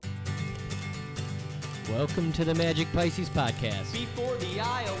Welcome to the Magic Pisces Podcast. Before the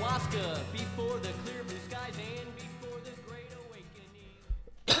ayahuasca, before the clear blue skies, and before the great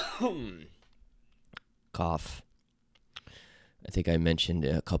awakening. Cough. I think I mentioned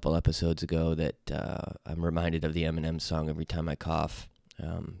a couple episodes ago that I'm reminded of the Eminem song every time I cough.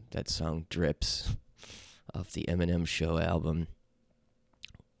 That song Drips off the Eminem Show album.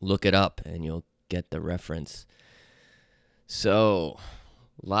 Look it up and you'll get the reference. So,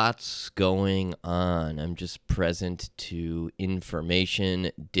 lots going on. I'm just present to information,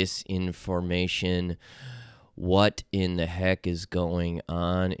 disinformation. What in the heck is going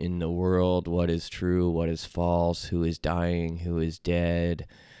on in the world? What is true? What is false? Who is dying? Who is dead?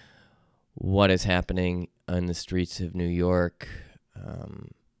 What is happening on the streets of New York?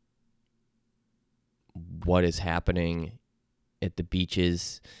 What is happening at the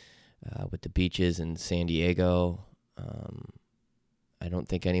beaches, with the beaches in San Diego? I don't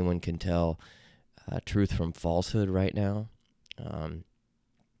think anyone can tell truth from falsehood right now.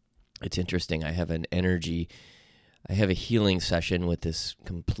 It's interesting. I have a healing session with this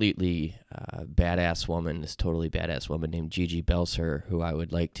completely badass woman, this totally badass woman named Gigi Belser, who I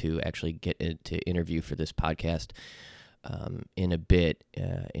would like to actually get to interview for this podcast in a bit,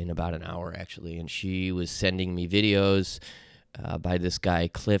 in about an hour actually. And she was sending me videos by this guy,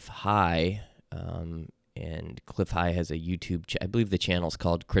 Cliff High, and Cliff High has a YouTube, I believe the channel's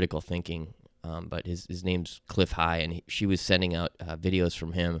called Critical Thinking, but his name's Cliff High, and she was sending out videos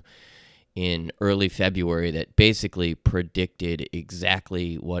from him in early February that basically predicted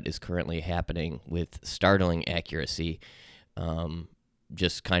exactly what is currently happening with startling accuracy,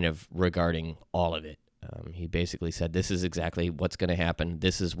 just kind of regarding all of it. He basically said, this is exactly what's going to happen.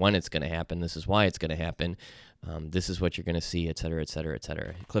 This is when it's going to happen. This is why it's going to happen. This is what you're going to see, et cetera, et cetera, et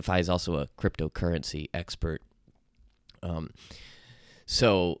cetera. Cliff High is also a cryptocurrency expert.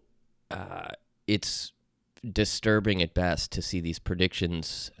 So it's disturbing at best to see these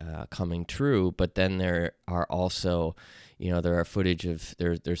predictions coming true, but then there are also, there's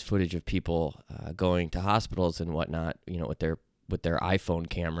footage of people going to hospitals and whatnot, with their iPhone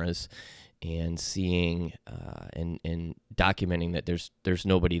cameras and seeing and documenting that there's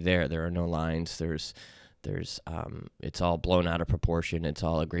nobody there. There are no lines. There's it's all blown out of proportion. It's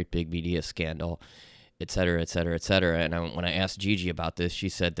all a great big media scandal, et cetera, et cetera, et cetera. And when I asked Gigi about this, she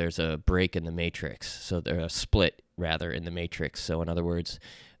said there's a break in the matrix. So there's a split, rather, in the matrix. So in other words,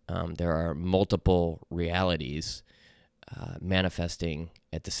 there are multiple realities manifesting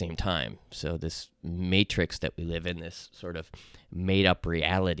at the same time. So this matrix that we live in, this sort of made-up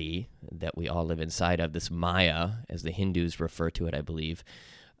reality that we all live inside of, this Maya, as the Hindus refer to it, I believe,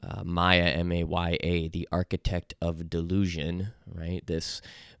 Maya, M-A-Y-A, the architect of delusion, right? This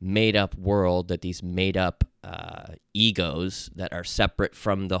made-up world that these made-up egos that are separate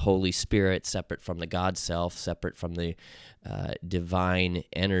from the Holy Spirit, separate from the God Self, separate from the divine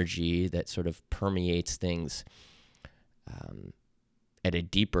energy that sort of permeates things at a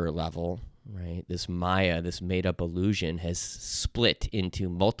deeper level, right? This Maya, this made-up illusion, has split into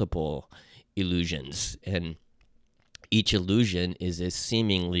multiple illusions, and each illusion is as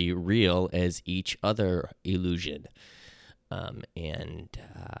seemingly real as each other illusion.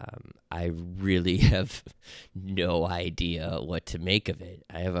 I really have no idea what to make of it.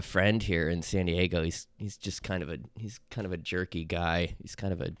 I have a friend here in San Diego. He's just kind of a jerky guy.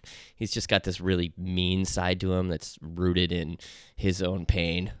 He's just got this really mean side to him that's rooted in his own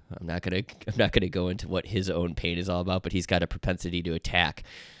pain. I'm not gonna go into what his own pain is all about, but he's got a propensity to attack.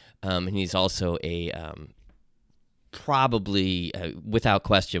 And he's also probably, without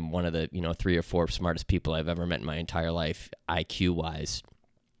question, one of the 3 or 4 smartest people I've ever met in my entire life, IQ-wise.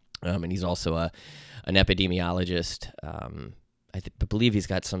 And he's also an epidemiologist. I believe he's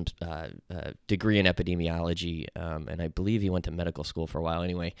got some degree in epidemiology, and I believe he went to medical school for a while.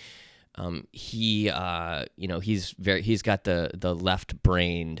 Anyway, he's got the left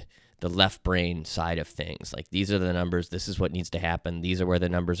brain side of things. Like, these are the numbers. This is what needs to happen. These are where the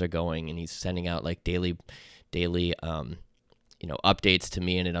numbers are going, and he's sending out like daily updates to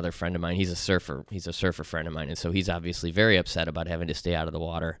me and another friend of mine. He's a surfer friend of mine, and so he's obviously very upset about having to stay out of the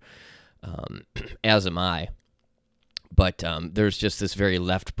water, as am I. But there's just this very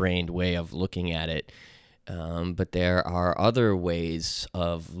left-brained way of looking at it. But there are other ways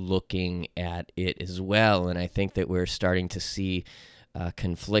of looking at it as well, and I think that we're starting to see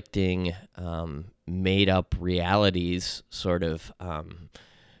conflicting, made-up realities sort of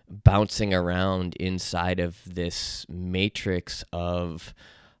bouncing around inside of this matrix of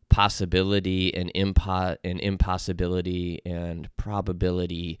possibility and impossibility and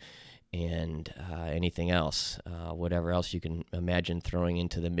probability and anything else, whatever else you can imagine throwing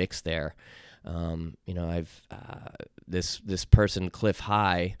into the mix there. I've this person, Cliff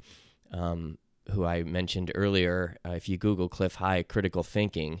High, who I mentioned earlier. If you Google Cliff High critical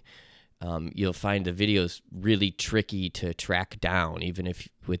thinking, you'll find the videos really tricky to track down, even if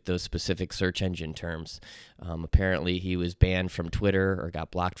with those specific search engine terms. Apparently, he was banned from Twitter or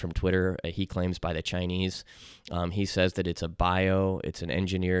got blocked from Twitter. He claims by the Chinese. He says that it's an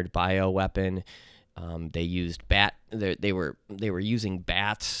engineered bio weapon. They used They were using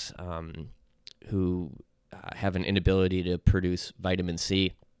bats who have an inability to produce vitamin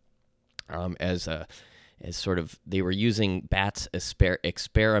C they were using bats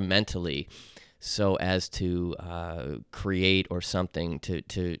experimentally so as to create or something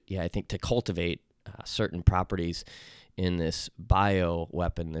to cultivate certain properties in this bio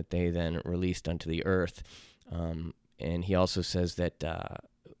weapon that they then released onto the earth. And he also says that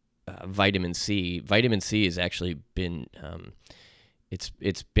vitamin C has actually been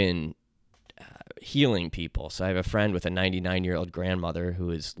it's been healing people. So I have a friend with a 99-year-old grandmother who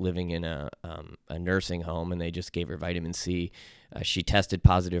is living in a nursing home, and they just gave her vitamin C. She tested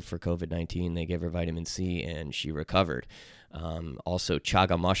positive for COVID-19. They gave her vitamin C, and she recovered. Also,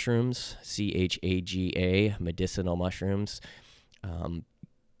 chaga mushrooms, CHAGA, medicinal mushrooms.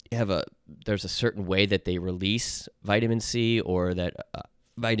 There's a certain way that they release vitamin C, or that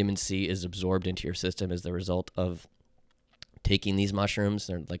vitamin C is absorbed into your system as the result of taking these mushrooms.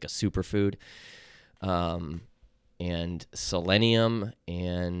 They're like a superfood. And selenium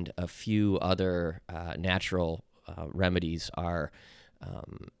and a few other natural remedies are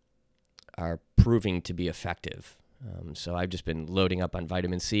proving to be effective. So I've just been loading up on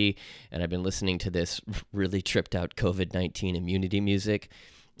vitamin C, and I've been listening to this really tripped out COVID-19 immunity music,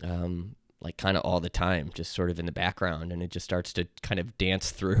 like kind of all the time, just sort of in the background, and it just starts to kind of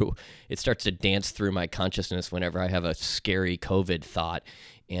dance through. It starts to dance through my consciousness whenever I have a scary COVID thought.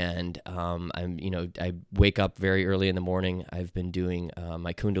 And I wake up very early in the morning. I've been doing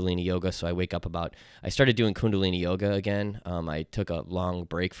my Kundalini yoga, so I started doing Kundalini yoga again. I took a long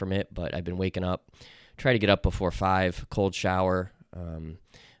break from it, but I've been waking up, try to get up before 5, cold shower.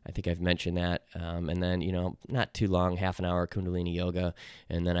 I think I've mentioned that. And then, not too long, half an hour Kundalini yoga,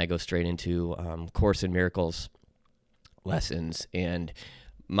 and then I go straight into Course in Miracles lessons. And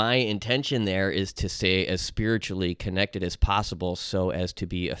my intention there is to stay as spiritually connected as possible so as to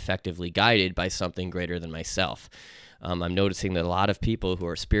be effectively guided by something greater than myself. I'm noticing that a lot of people who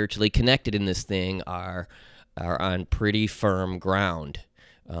are spiritually connected in this thing are on pretty firm ground.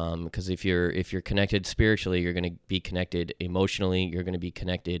 Because if you're connected spiritually, you're going to be connected emotionally. You're going to be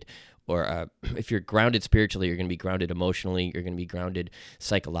connected, or if you're grounded spiritually, you're going to be grounded emotionally. You're going to be grounded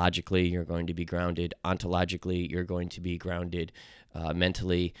psychologically. You're going to be grounded ontologically. You're going to be grounded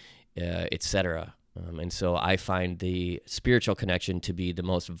mentally, etc. And so I find the spiritual connection to be the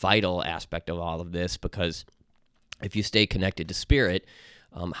most vital aspect of all of this, because if you stay connected to spirit,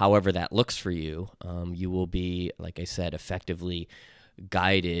 however that looks for you, you will be, like I said, effectively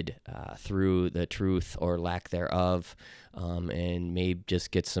guided through the truth or lack thereof, and may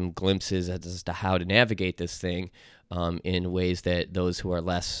just get some glimpses as to how to navigate this thing in ways that those who are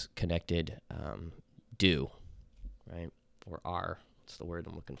less connected do, right? Or are. What's the word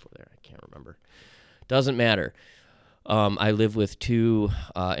I'm looking for there? I can't remember. Doesn't matter. I live with two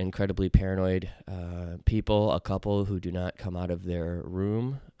incredibly paranoid people, a couple who do not come out of their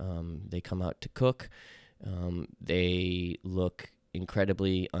room. They come out to cook. They look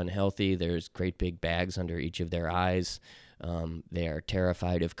incredibly unhealthy. There's great big bags under each of their eyes. They are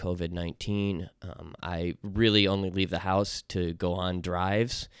terrified of COVID-19. I really only leave the house to go on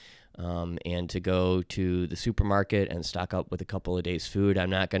drives and to go to the supermarket and stock up with a couple of days' food. I'm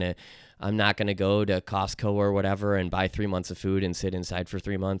not gonna go to Costco or whatever and buy 3 months of food and sit inside for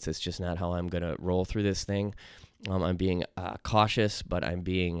 3 months. It's just not how I'm gonna roll through this thing. I'm being cautious, but I'm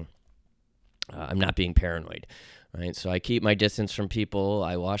not being paranoid. Right, so I keep my distance from people.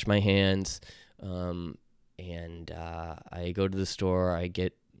 I wash my hands, and I go to the store. I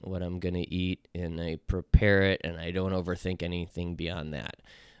get what I'm gonna eat, and I prepare it, and I don't overthink anything beyond that.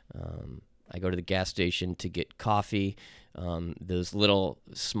 I go to the gas station to get coffee. Those little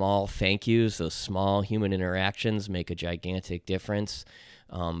small thank yous, those small human interactions make a gigantic difference.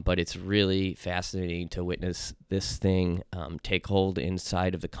 But it's really fascinating to witness this thing take hold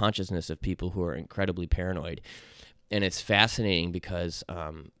inside of the consciousness of people who are incredibly paranoid. And it's fascinating because,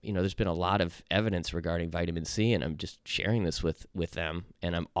 there's been a lot of evidence regarding vitamin C, and I'm just sharing this with them,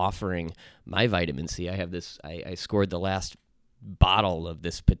 and I'm offering my vitamin C. I have this, I scored the last bottle of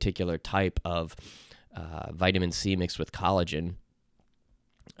this particular type of vitamin C mixed with collagen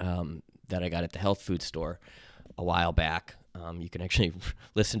that I got at the health food store a while back. You can actually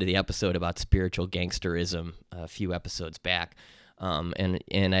listen to the episode about spiritual gangsterism a few episodes back.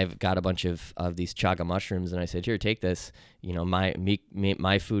 And I've got a bunch of these chaga mushrooms, and I said, here, take this.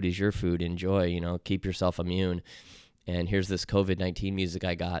 My food is your food. Enjoy. Keep yourself immune. And here's this COVID-19 music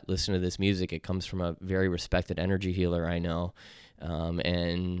I got. Listen to this music. It comes from a very respected energy healer I know,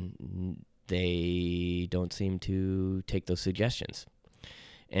 and they don't seem to take those suggestions.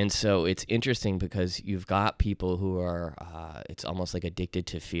 And so it's interesting because you've got people who are, it's almost like addicted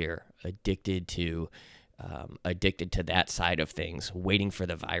to fear, addicted to that side of things, waiting for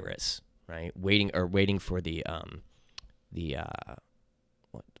the virus, right? Waiting for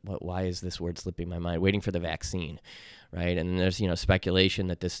why is this word slipping my mind? Waiting for the vaccine, right? And there's, speculation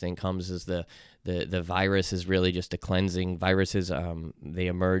that this thing comes as the virus is really just a cleansing. Viruses, they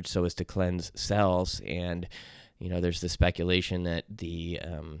emerge so as to cleanse cells. And, there's the speculation that the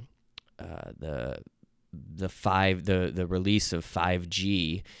release of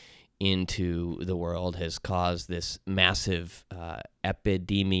 5G into the world has caused this massive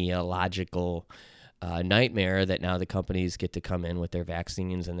epidemiological nightmare that now the companies get to come in with their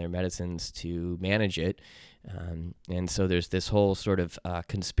vaccines and their medicines to manage it. And so there's this whole sort of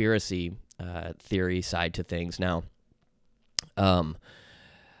conspiracy theory side to things. Now,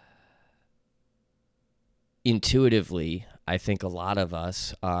 intuitively, I think a lot of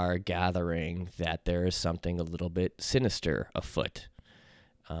us are gathering that there is something a little bit sinister afoot.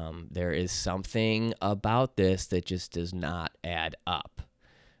 There is something about this that just does not add up.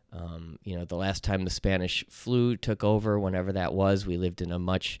 The last time the Spanish flu took over, whenever that was, we lived in a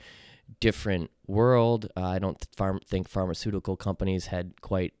much different world. I don't think pharmaceutical companies had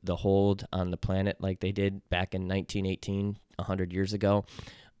quite the hold on the planet like they did back in 1918, 100 years ago.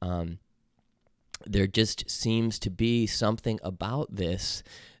 There just seems to be something about this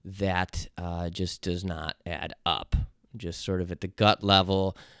that just does not add up. Just sort of at the gut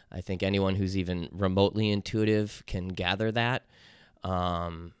level, I think anyone who's even remotely intuitive can gather that.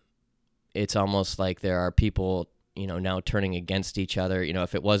 It's almost like there are people, now turning against each other.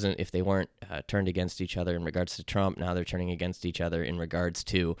 If they weren't turned against each other in regards to Trump, now they're turning against each other in regards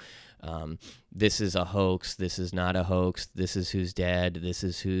to this is a hoax, this is not a hoax, this is who's dead, this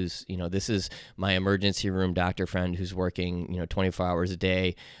is who's, this is my emergency room doctor friend who's working, 24 hours a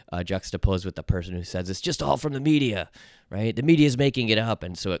day, juxtaposed with the person who says it's just all from the media, right? The media is making it up.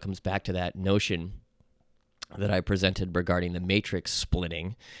 And so it comes back to that notion that I presented regarding the matrix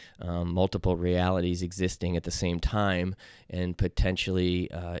splitting, multiple realities existing at the same time and potentially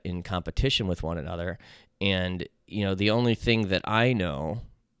in competition with one another. And, the only thing that I know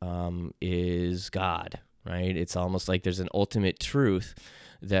is God, right? It's almost like there's an ultimate truth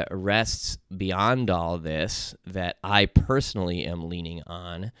that rests beyond all this that I personally am leaning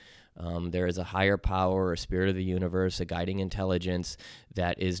on. There is a higher power, a spirit of the universe, a guiding intelligence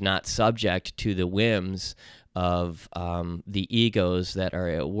that is not subject to the whims of the egos that are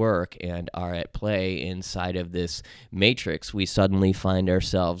at work and are at play inside of this matrix we suddenly find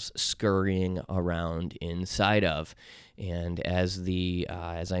ourselves scurrying around inside of. And as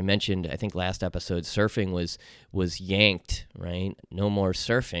I mentioned, I think last episode, surfing was yanked, right? No more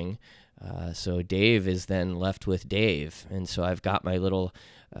surfing. So Dave is then left with Dave. And so I've got my little,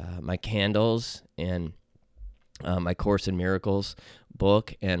 my candles and my Course in Miracles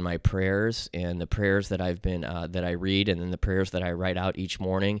book and my prayers and the prayers that I've been, that I read, and then the prayers that I write out each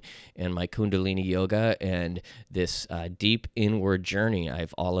morning, and my Kundalini yoga and this deep inward journey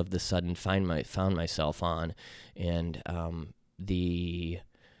I've all of the sudden found myself on. And the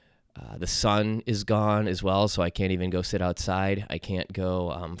sun is gone as well, so I can't even go sit outside. I can't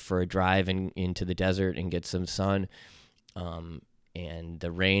go for a drive into the desert and get some sun. And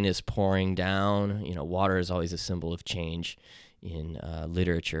the rain is pouring down. Water is always a symbol of change in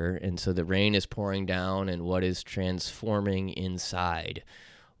literature. And so the rain is pouring down, and what is transforming inside?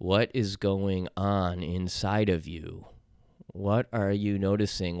 What is going on inside of you? What are you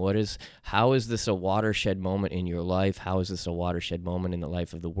noticing? How is this a watershed moment in your life? How is this a watershed moment in the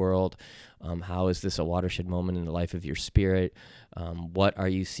life of the world? How is this a watershed moment in the life of your spirit? What are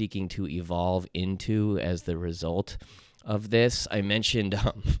you seeking to evolve into as the result of this? I mentioned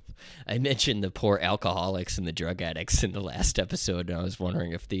the poor alcoholics and the drug addicts in the last episode, and I was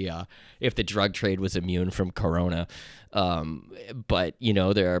wondering if the drug trade was immune from corona. But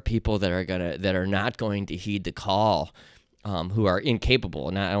there are people that are not going to heed the call, who are incapable.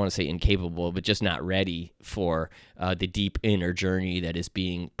 Not, I don't want to say incapable, but just not ready for the deep inner journey that is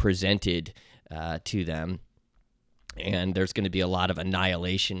being presented to them. And there's going to be a lot of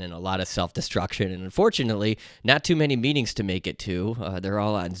annihilation and a lot of self-destruction. And unfortunately, not too many meetings to make it to. They're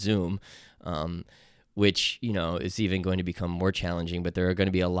all on Zoom. which, you know, is even going to become more challenging. But there are going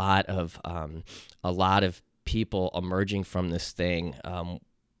to be a lot of people emerging from this thing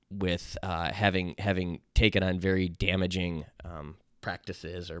with having taken on very damaging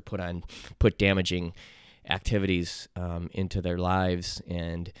practices or put damaging activities into their lives,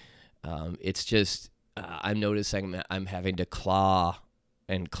 and it's just I'm noticing that I'm having to claw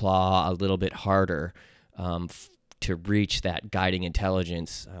a little bit harder to reach that guiding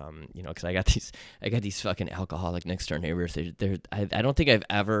intelligence, you know, because I got these fucking alcoholic next door neighbors. I don't think I've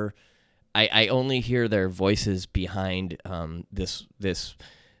ever. I only hear their voices behind the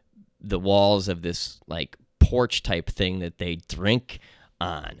walls of this like porch type thing that they drink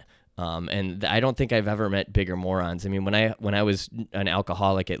on. And I don't think I've ever met bigger morons. I mean, when I was an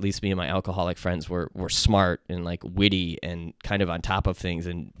alcoholic, at least me and my alcoholic friends were smart and like witty and kind of on top of things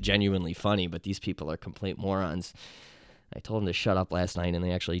and genuinely funny. But these people are complete morons. I told them to shut up last night, and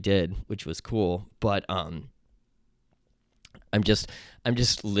they actually did, which was cool. But I'm just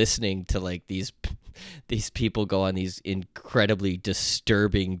listening to like these people go on these incredibly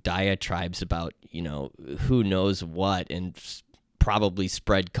disturbing diatribes about, you know, who knows what, and probably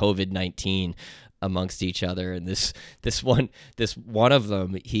spread COVID-19 amongst each other. And this one of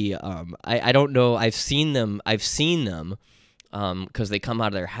them, he I don't know, I've seen them because they come out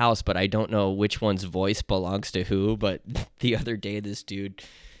of their house, but I don't know which one's voice belongs to who. But the other day, this dude,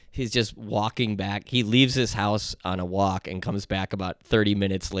 he's just walking back. He leaves his house on a walk and comes back about 30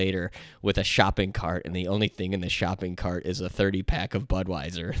 minutes later with a shopping cart, and the only thing in the shopping cart is a 30-pack of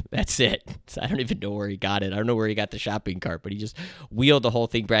Budweiser. That's it. So I don't even know where he got it. I don't know where he got the shopping cart, but he just wheeled the whole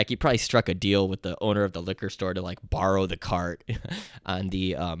thing back. He probably struck a deal with the owner of the liquor store to like borrow the cart on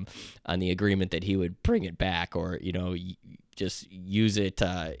the agreement that he would bring it back, or, you know, just use it.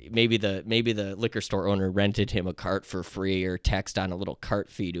 Maybe the liquor store owner rented him a cart for free, or text on a little cart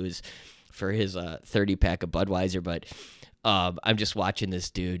fee to for his 30-pack of Budweiser. But I'm just watching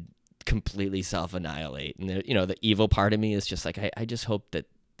this dude completely self-annihilate, and you know, the evil part of me is just like, I just hope that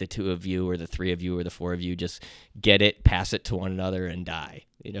the two of you or the three of you or the four of you just get it, pass it to one another, and die.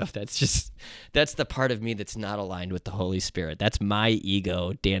 You know, that's the part of me that's not aligned with the Holy Spirit. That's my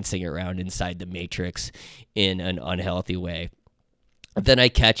ego dancing around inside the matrix in an unhealthy way. Then I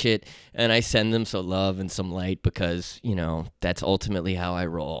catch it and I send them some love and some light, because, you know, that's ultimately how I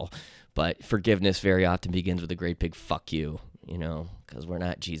roll. But forgiveness very often begins with a great big fuck you, you know, because we're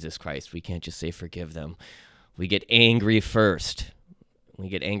not Jesus Christ. We can't just say forgive them. We get angry first. We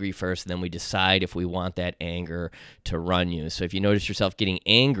get angry first, and then we decide if we want that anger to run you. So if you notice yourself getting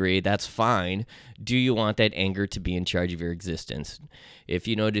angry, that's fine. Do you want that anger to be in charge of your existence? If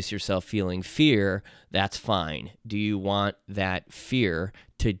you notice yourself feeling fear, that's fine. Do you want that fear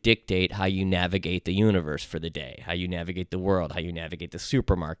to dictate how you navigate the universe for the day, how you navigate the world, how you navigate the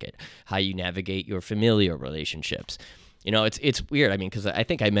supermarket, how you navigate your familial relationships? You know, it's weird. I mean, because I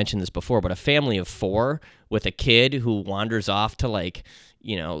think I mentioned this before, but a family of four with a kid who wanders off to, like,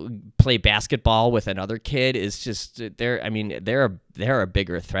 you know, play basketball with another kid is just, they're a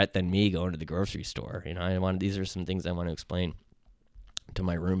bigger threat than me going to the grocery store. You know, these are some things I want to explain to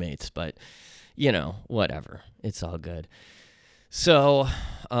my roommates, but, you know, whatever. It's all good. So,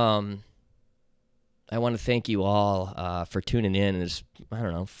 I want to thank you all for tuning in. There's, I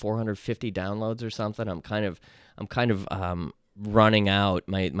don't know, 450 downloads or something. I'm kind of running out.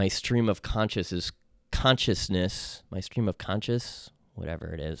 My stream of consciousness, my stream of conscious,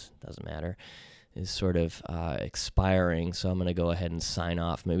 whatever it is, doesn't matter, is sort of expiring. So I'm going to go ahead and sign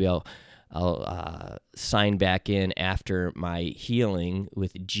off. Maybe I'll sign back in after my healing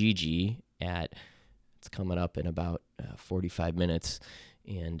with Gigi it's coming up in about 45 minutes,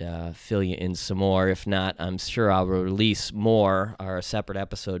 and fill you in some more. If not, I'm sure I'll release more or a separate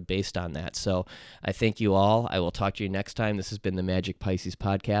episode based on that. So I thank you all. I will talk to you next time. This has been the Magic Pisces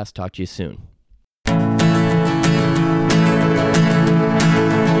Podcast. Talk to you soon.